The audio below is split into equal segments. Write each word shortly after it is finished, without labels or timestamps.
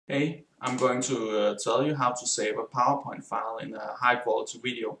Hey, I'm going to tell you how to save a PowerPoint file in a high quality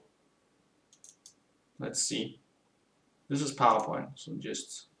video. Let's see. This is PowerPoint, so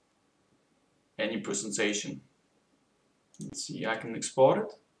just any presentation. Let's see, I can export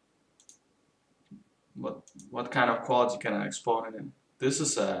it. What kind of quality can I export it in? This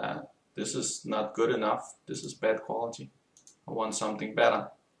is not good enough. This is bad quality. I want something better.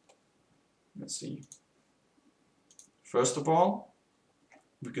 Let's see. First of all,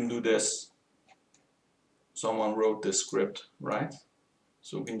 we can do this. Someone wrote this script, right?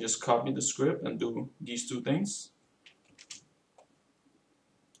 So we can just copy the script and do these two things.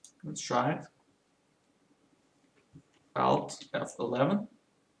 Let's try it. Alt F11,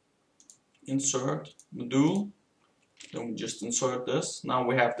 insert module, then we just insert this. Now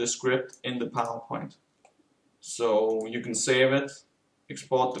we have this script in the PowerPoint. So you can save it,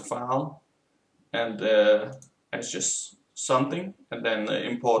 export the file, and as just something, and then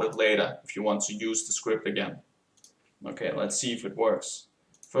import it later if you want to use the script again. Okay, let's see if it works.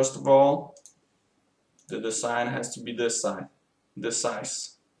 First of all, the design has to be this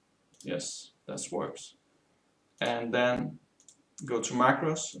size. Yes, that works. And then go to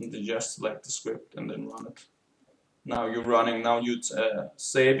macros and then just select the script and then run it. Now you're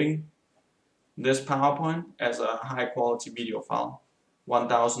saving this PowerPoint as a high quality video file,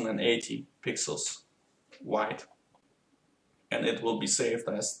 1080 pixels wide, and it will be saved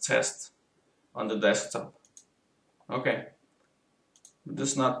as test on the desktop. Okay,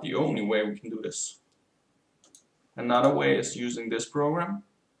 this is not the only way we can do this. Another way is using this program,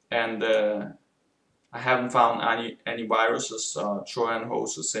 and I haven't found any viruses or Trojan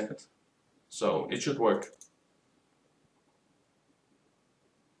horses in it, so it should work.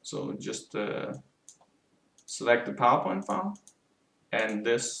 So just select the PowerPoint file, and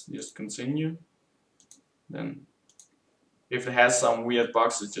this just continue. Then if it has some weird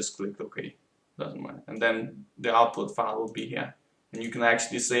boxes, just click OK. Doesn't matter. And then the output file will be here, and you can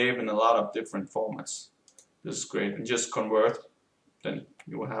actually save in a lot of different formats. This is great. And just convert, then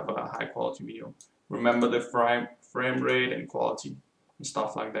you will have a high quality video. Remember the frame rate and quality and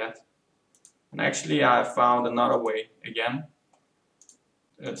stuff like that. And actually I found another way again.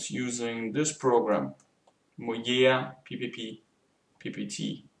 It's using this program, Mojave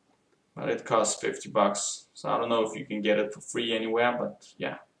PPT, but it costs $50. So I don't know if you can get it for free anywhere, but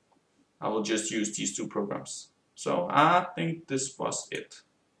yeah, I will just use these two programs. So I think this was it.